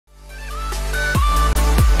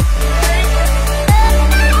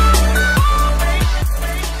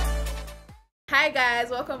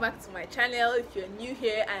welcome back to my channel. If you're new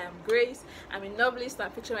here, I am Grace. I'm a novelist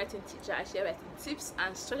and fiction writing teacher. I share writing tips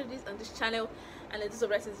and strategies on this channel, and it is a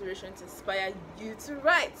writing inspiration to inspire you to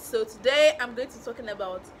write. So today I'm going to be talking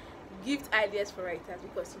about gift ideas for writers,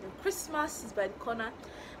 because Christmas is by the corner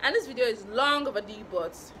and this video is long overdue,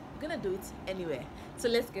 but I'm gonna do it anyway. So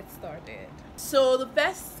let's get started. So the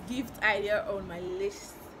first gift idea on my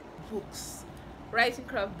list: books, writing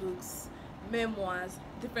craft books, memoirs,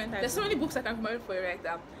 different types. There's so many books I can recommend for you right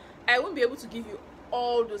now. I won't be able to give you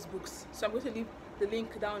all those books, so I'm going to leave the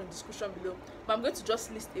link down in the description below, but I'm going to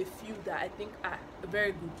just list a few that I think are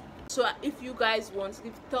very good. So if you guys want,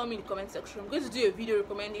 tell me in the comment section. I'm going to do a video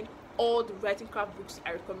recommending all the writing craft books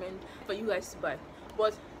I recommend for you guys to buy,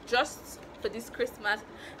 but just for this Christmas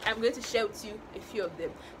I'm going to share with you a few of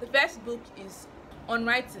them. The first book is On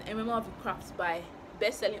Writing, A Memoir of the Craft by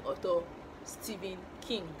best-selling author Stephen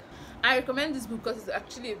King. I recommend this book because it's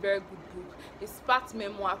actually a very good book. It's part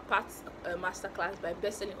memoir, part masterclass by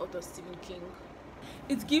best-selling author Stephen King.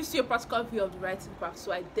 It gives you a practical view of the writing craft,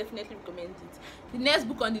 so I definitely recommend it. The next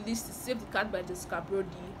book on the list is Save the Cat by Jessica Brody.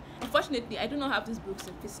 Unfortunately, I do not have these books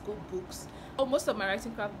in physical books. Most of my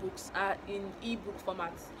writing craft books are in ebook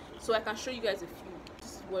format, so I can show you guys a few.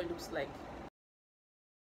 This is what it looks like.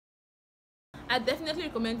 I definitely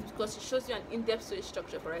recommend it because it shows you an in-depth story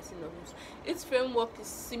structure for writing novels. Its framework is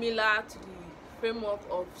similar to the framework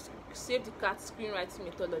of Save the Cat screenwriting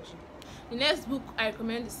methodology. The next book I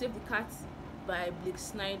recommend is Save the Cat by Blake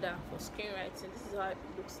Snyder for screenwriting. This is how it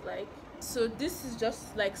looks like. So this is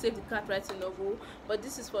just like Save the Cat writing novel, but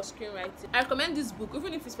this is for screenwriting. I recommend this book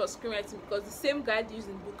even if it's for screenwriting because the same guide used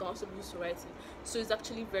in the book can also be used for writing, so it's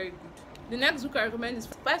actually very good. The next book I recommend is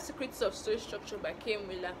 5 Secrets of Story Structure by K.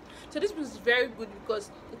 Miller. So this book is very good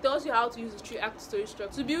because it tells you how to use the 3-act story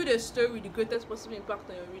structure to build a story with the greatest possible impact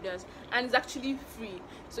on your readers, and it's actually free.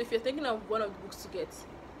 So if you're thinking of one of the books to get,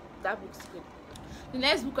 that book's good. The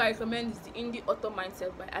next book I recommend is The Indie Author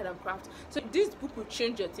Mindset by Adam Kraft. So this book will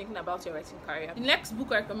change your thinking about your writing career. The next book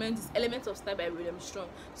I recommend is Elements of Style by William Strong.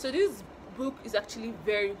 So this book is actually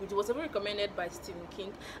very good. It was ever recommended by Stephen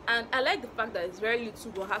King, and I like the fact that it's very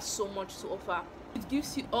little but has so much to offer. It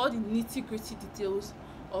gives you all the nitty-gritty details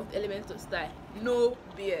of the Elements of Style, no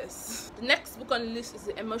BS. The next book on the list is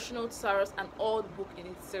the Emotion Thesaurus and all the book in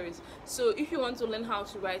its series. So if you want to learn how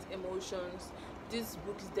to write emotions, this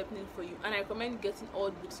book is definitely for you, and I recommend getting all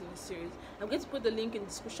the books in the series. I'm going to put the link in the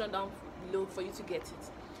description down below for you to get it.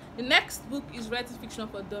 The next book is Writing Fiction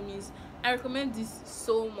for Dummies. I recommend this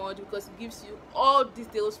so much because it gives you all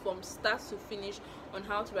details from start to finish on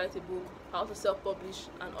how to write a book, how to self-publish,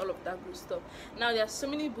 and all of that good stuff. Now there are so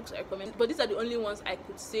many books I recommend, but these are the only ones I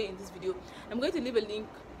could say in this video. I'm going to leave a link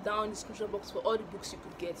down in the description box for all the books you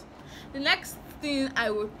could get. The next thing I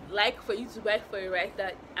would like for you to buy for a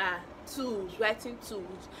writer are tools, writing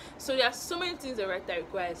tools. So there are so many things a writer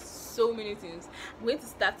requires, so many things. I'm going to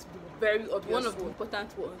start with the very obvious one of the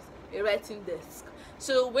important ones: a writing desk.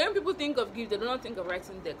 So when people think of gift, they do not think of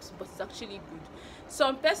writing desks, but it's actually good.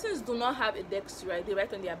 Some persons do not have a desk to write. They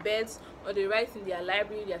write on their beds, or they write in their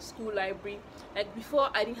library, their school library. Like before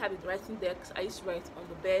I didn't have a writing desk, I used to write on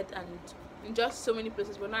the bed and in just so many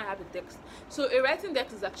places, but now I have a desk. So a writing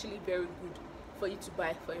desk is actually very good for you to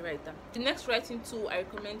buy for a writer. The next writing tool I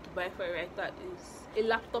recommend to buy for a writer is a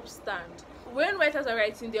laptop stand. When writers are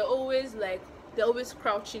writing, they're always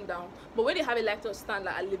crouching down, but when they have a laptop stand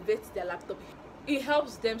that elevates their laptop, it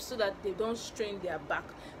helps them so that they don't strain their back.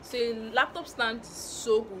 So a laptop stand is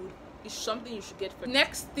so good. It's something you should get for.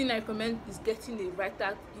 Next thing I recommend is getting a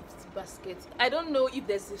writer gift basket. I don't know if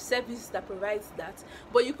there's a service that provides that,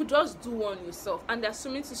 but you could just do one yourself, and there are so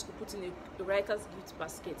many things you could put in a writer's gift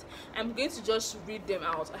basket. I'm going to just read them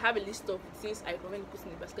out. I have a list of things I recommend putting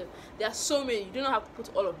in the basket. There are so many. You do not have to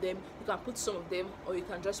put all of them. You can put some of them, or you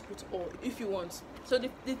can just put all if you want. So the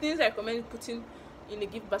things I recommend putting in a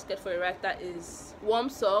gift basket for a writer is warm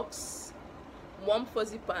socks, warm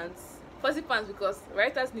fuzzy pants because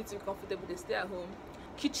writers need to be comfortable, they stay at home,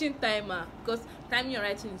 kitchen timer because timing your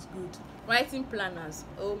writing is good, writing planners,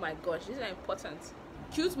 oh my gosh, these are important,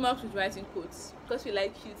 cute mugs with writing quotes because we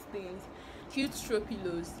like cute things, cute throw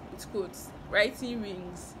pillows with quotes, writing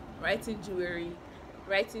rings, writing jewelry,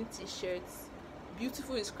 writing t-shirts,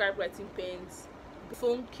 beautiful inscribed writing pens,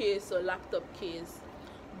 phone case or laptop case,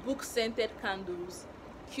 book scented candles,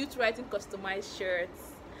 cute writing customized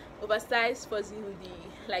shirts, oversized fuzzy hoodie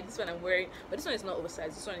like this one I'm wearing, but this one is not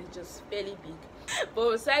oversized, this one is just fairly big, but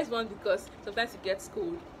oversized one because sometimes it gets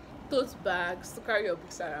cold, tote bags to carry your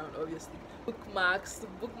books around, obviously, bookmarks to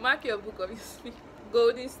bookmark your book, obviously,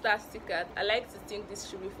 Golden star stickers. I like to think this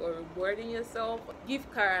should be for rewarding yourself.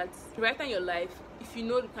 Gift cards. Write down your life. If you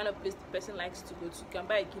know the kind of place the person likes to go to, you can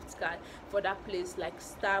buy a gift card for that place, like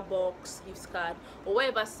Starbucks gift card or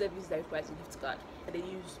whatever service that requires a gift card that they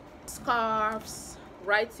use. Scarves,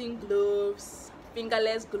 writing gloves,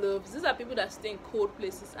 fingerless gloves. These are people that stay in cold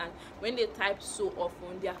places, and when they type so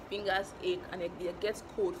often their fingers ache and they get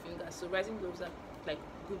cold fingers, so writing gloves are like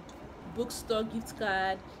good. Bookstore gift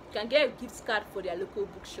card. You can get a gift card for their local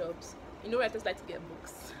bookshops. You know, writers like to get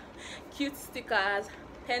books. Cute stickers,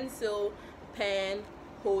 pencil, pen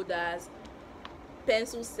holders,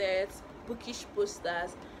 pencil sets, bookish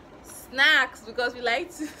posters, snacks, because we like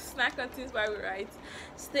to snack on things while we write,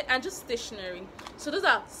 and just stationery. So those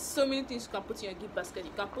are so many things you can put in your gift basket.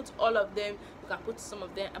 You can put all of them, you can put some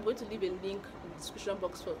of them. I'm going to leave a link in the description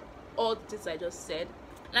box for all the things I just said.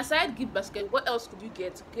 And aside gift basket, what else could you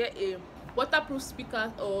get? Get a waterproof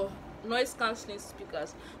speaker or noise cancelling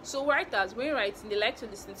speakers. So writers, when writing, they like to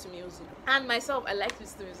listen to music, and myself, I like to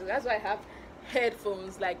listen to music. That's why I have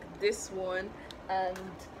headphones like this one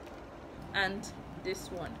and this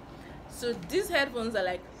one. So these headphones are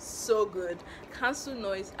like so good, cancel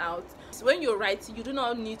noise out. So when you're writing, you do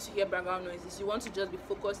not need to hear background noises. You want to just be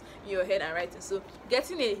focused in your head and writing. So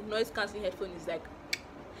getting a noise cancelling headphone is like,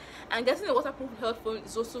 and getting a waterproof headphone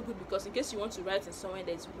is also good, because in case you want to write in somewhere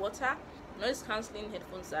there's water, noise cancelling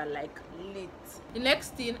headphones are like lit. The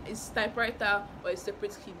next thing is typewriter or a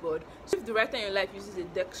separate keyboard. So if the writer in your life uses a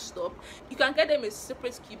desktop, you can get them a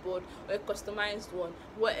separate keyboard or a customized one,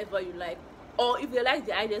 whatever you like. Or if they like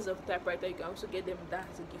the ideas of typewriter, you can also get them that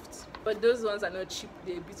as a gift. But those ones are not cheap,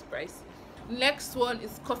 they're a bit pricey. Next one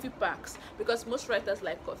is coffee packs, because most writers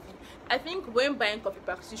like coffee. I think when buying coffee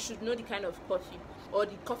packs, you should know the kind of coffee or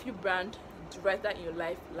the coffee brand the writer in your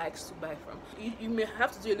life likes to buy from. You may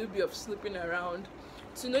have to do a little bit of snooping around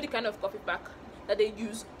to know the kind of coffee pack that they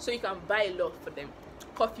use, so you can buy a lot for them.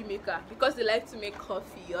 Coffee maker, because they like to make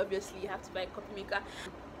coffee, obviously you have to buy a coffee maker.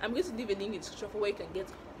 I'm going to leave a link in the description for where you can get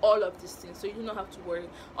all of these things, so you do not have to worry.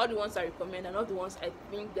 All the ones I recommend and all the ones I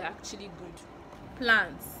think they're actually good.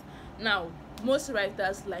 Plants. Now, most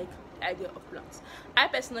writers like the idea of plants. I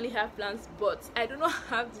personally have plants, but I do not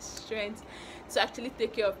have the strength to actually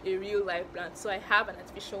take care of a real life plant, so I have an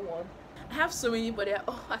artificial one. I have so many, but they're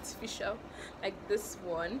all artificial, like this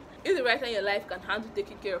one. If the writer in your life can handle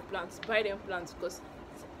taking care of plants, buy them plants, because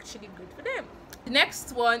it's actually good for them. The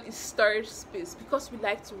next one is storage space, because we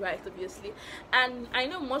like to write, obviously, and I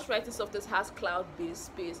know most writing software has cloud-based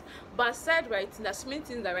space, but aside writing, there's so many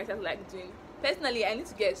things that writers like doing. Personally, I need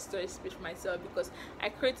to get a storage space for myself, because I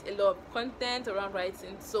create a lot of content around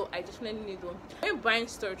writing, so I definitely need one. When buying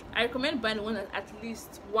storage, I recommend buying one at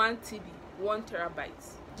least 1 TB, 1 terabyte.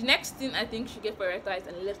 The next thing I think you should get for a writer is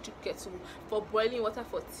an electric kettle for boiling water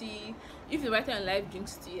for tea. If the writer in life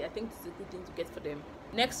drinks tea, I think it's a good thing to get for them.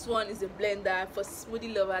 Next one is a blender for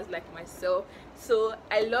smoothie lovers like myself. So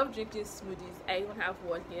I love drinking smoothies. I even have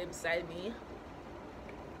one here beside me.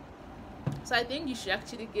 So I think you should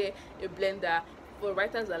actually get a blender for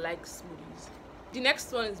writers that like smoothies. The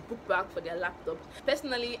next one is book bag for their laptop.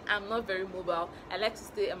 Personally, I'm not very mobile. I like to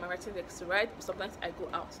stay at my writing desk to write, but sometimes I go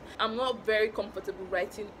out. I'm not very comfortable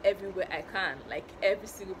writing everywhere I can, like every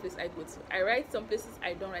single place I go to. I write some places,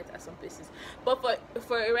 I don't write at some places. But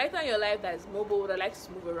for a writer in your life that is mobile, that likes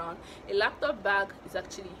to move around, a laptop bag is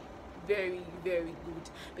actually very, very good,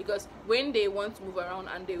 because when they want to move around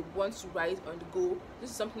and they want to write on the go, this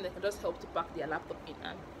is something that can just help to pack their laptop in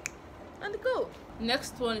and go.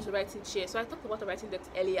 Next one is a writing chair. So I talked about the writing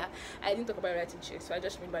desk earlier. I didn't talk about a writing chair, so I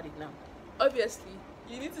just remembered it now. Obviously,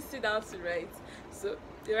 you need to sit down to write, so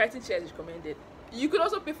the writing chair is recommended. You could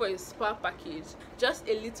also pay for a spa package, just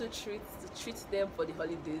a little treat to treat them for the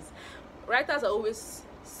holidays. Writers are always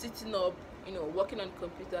sitting up, you know, working on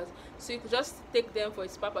computers, so you could just take them for a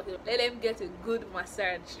spa package, let them get a good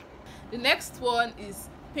massage. The next one is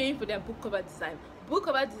paying for their book cover design. Book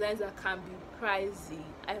cover designs that can be pricey,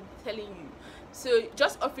 I'm telling you. So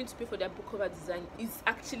just offering to pay for their book cover design is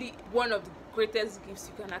actually one of the greatest gifts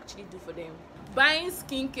you can actually do for them. Buying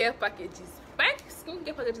skincare packages. Buying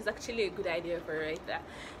skincare packages is actually a good idea for a writer.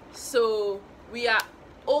 So we are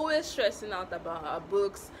always stressing out about our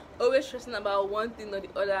books, always stressing about one thing or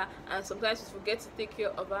the other, and sometimes we forget to take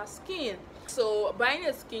care of our skin. So buying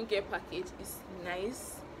a skincare package is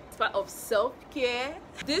nice. It's part of self-care.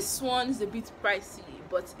 This one is a bit pricey,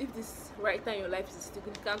 but if this writer in your life is a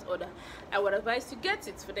significant order, I would advise to get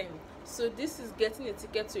it for them. So this is getting a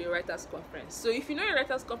ticket to a writers conference. So if you know a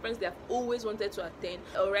writers conference they have always wanted to attend,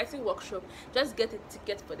 or a writing workshop, just get a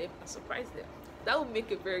ticket for them and surprise them. That would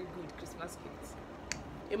make a very good Christmas gift.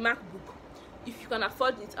 A MacBook. If you can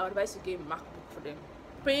afford it, I would advise you get a MacBook. for them.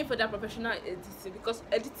 Paying for their professional editing, because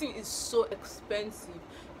editing is so expensive.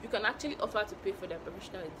 You can actually offer to pay for their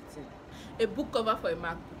professional editing. A book cover for a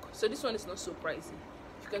MacBook, so this one is not so pricey.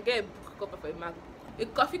 You can get a book cover for a MacBook. A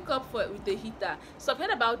coffee cup with a heater. So I've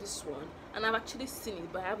heard about this one and I've actually seen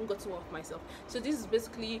it, but I haven't gotten one for myself. So this is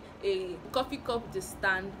basically a coffee cup with a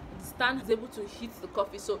stand. The stand is able to heat the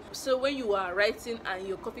coffee, so when you are writing and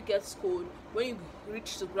your coffee gets cold, when you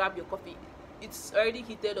reach to grab your coffee, it's already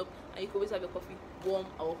heated up and you can always have your coffee warm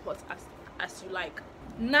or hot as you like.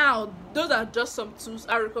 Now, those are just some tools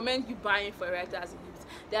I recommend you buying for a writer as a gift.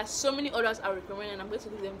 There are so many others I recommend, and I'm going to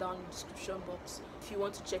leave them down in the description box if you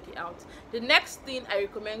want to check it out. The next thing I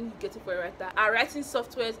recommend you getting for a writer are writing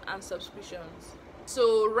softwares and subscriptions.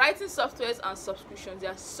 So writing softwares and subscriptions,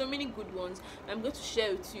 there are so many good ones. I'm going to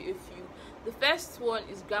share with you a few. The first one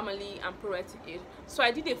is Grammarly and Pro Writing Aid. So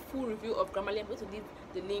I did a full review of Grammarly. I'm going to leave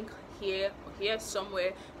the link here or here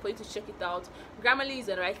somewhere for you to check it out. Grammarly is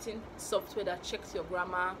a writing software that checks your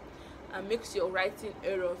grammar and makes your writing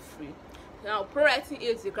error free. Now, Pro Writing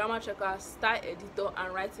Aid is a grammar checker, style editor,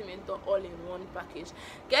 and writing mentor all in one package.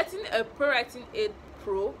 Getting a Pro Writing Aid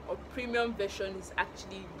Pro or premium version is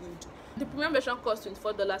actually good. The premium version costs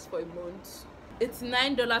 $24 for a month,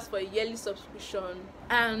 $89 for a yearly subscription,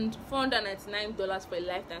 and $499 for a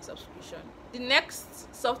lifetime subscription. The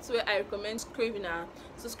next software I recommend is Scrivener.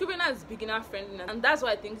 So Scrivener is beginner friendly, and that's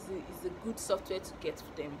why I think it's a good software to get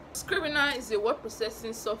for them. Scrivener is a word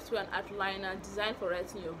processing software and outliner designed for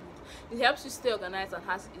writing your book. It helps you stay organized and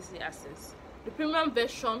has easy access. The premium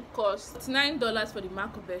version costs $39 for the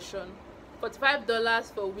Mac version,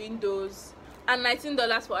 $45 for Windows, and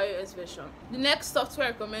 $19 for iOS version. The next software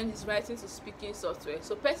I recommend is writing to speaking software.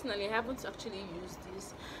 So personally, I haven't actually used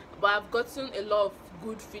this, but I've gotten a lot of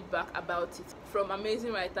good feedback about it from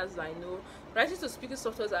amazing writers I know. Writing to speaking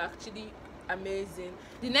softwares are actually amazing.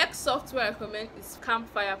 The next software I recommend is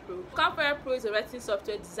Campfire Pro. Campfire Pro is a writing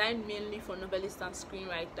software designed mainly for novelists and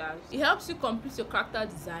screenwriters. It helps you complete your character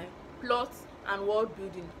design, plot, and world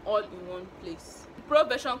building all in one place. The Pro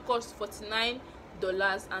version costs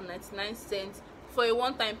 $49.99 for a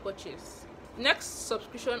one-time purchase. Next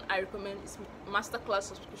subscription I recommend is Masterclass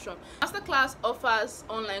subscription. Masterclass offers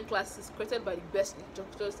online classes created by the best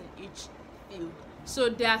instructors in each field. So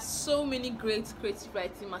there are so many great creative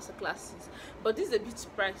writing masterclasses, but this is a bit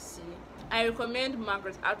pricey. I recommend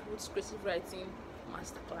Margaret Atwood's creative writing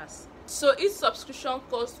masterclass. So each subscription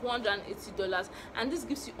costs $180, and this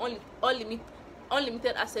gives you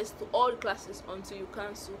unlimited access to all classes until you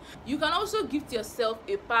cancel. You can also gift yourself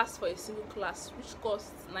a pass for a single class, which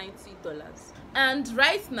costs $90. And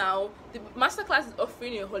right now, the masterclass is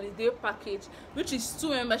offering a holiday package, which is 2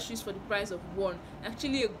 memberships for the price of 1.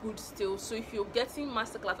 Actually a good steal. So if you're getting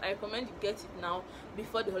masterclass, I recommend you get it now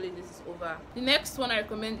before the holidays is over. The next one I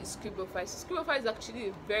recommend is Scribblify. So Scribblify is actually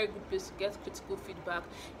a very good place to get critical feedback.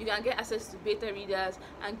 You can get access to beta readers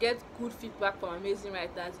and get good feedback from amazing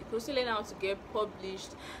writers. You can also learn how to get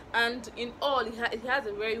published, and in all, it has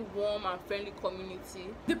a very warm and friendly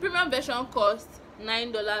community. The premium version costs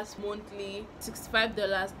 $9 monthly,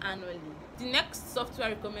 $65 annually. The next software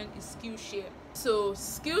I recommend is Skillshare. So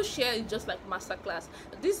Skillshare is just like Masterclass.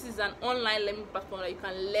 This is an online learning platform that you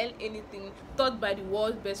can learn anything taught by the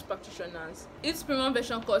world's best practitioners. Its premium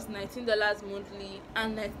version costs $19 monthly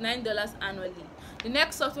and $99 annually. The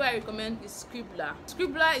next software I recommend is Scribbler.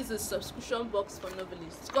 Scribbler is a subscription box for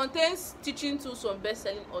novelists. It contains teaching tools from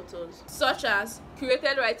best-selling authors, such as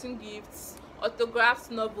curated writing gifts,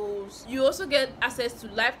 autographed novels. You also get access to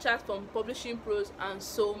live chat from publishing pros and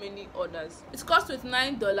so many others. It costs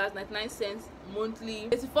 $29.99 monthly,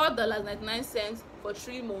 $84.99 for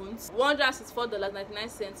 3 months,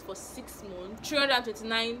 $164.99 for 6 months,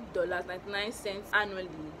 $329.99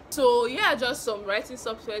 annually. So yeah, just some writing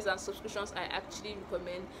softwares and subscriptions I actually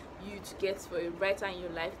recommend you to get for a writer in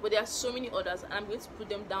your life, but there are so many others, and I'm going to put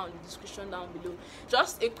them down in the description down below.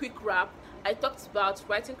 Just a quick wrap: I talked about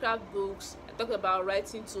writing craft books, I talked about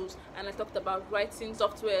writing tools, and I talked about writing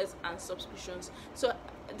softwares and subscriptions. So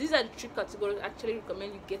these are the 3 categories I actually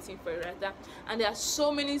recommend you getting for a writer, and there are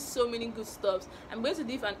so many good stuff. I'm going to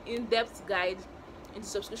leave an in-depth guide in the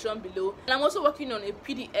subscription below, and I'm also working on a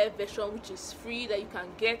PDF version which is free that you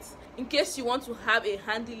can get in case you want to have a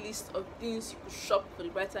handy list of things you could shop for the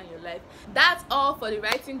writer in your life. That's all for the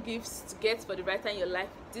writing gifts to get for the writer in your life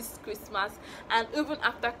this Christmas, and even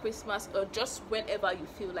after Christmas, or just whenever you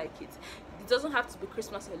feel like it. It doesn't have to be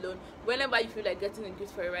Christmas alone. Whenever you feel like getting a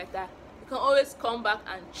gift for a writer, you can always come back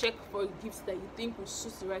and check for gifts that you think will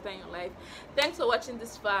suit the writer in your life. Thanks for watching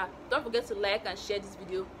this far. Don't forget to like and share this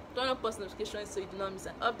video. Turn on post notifications so you do not miss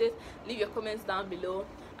an update. Leave your comments down below.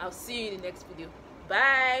 I'll see you in the next video.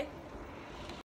 Bye.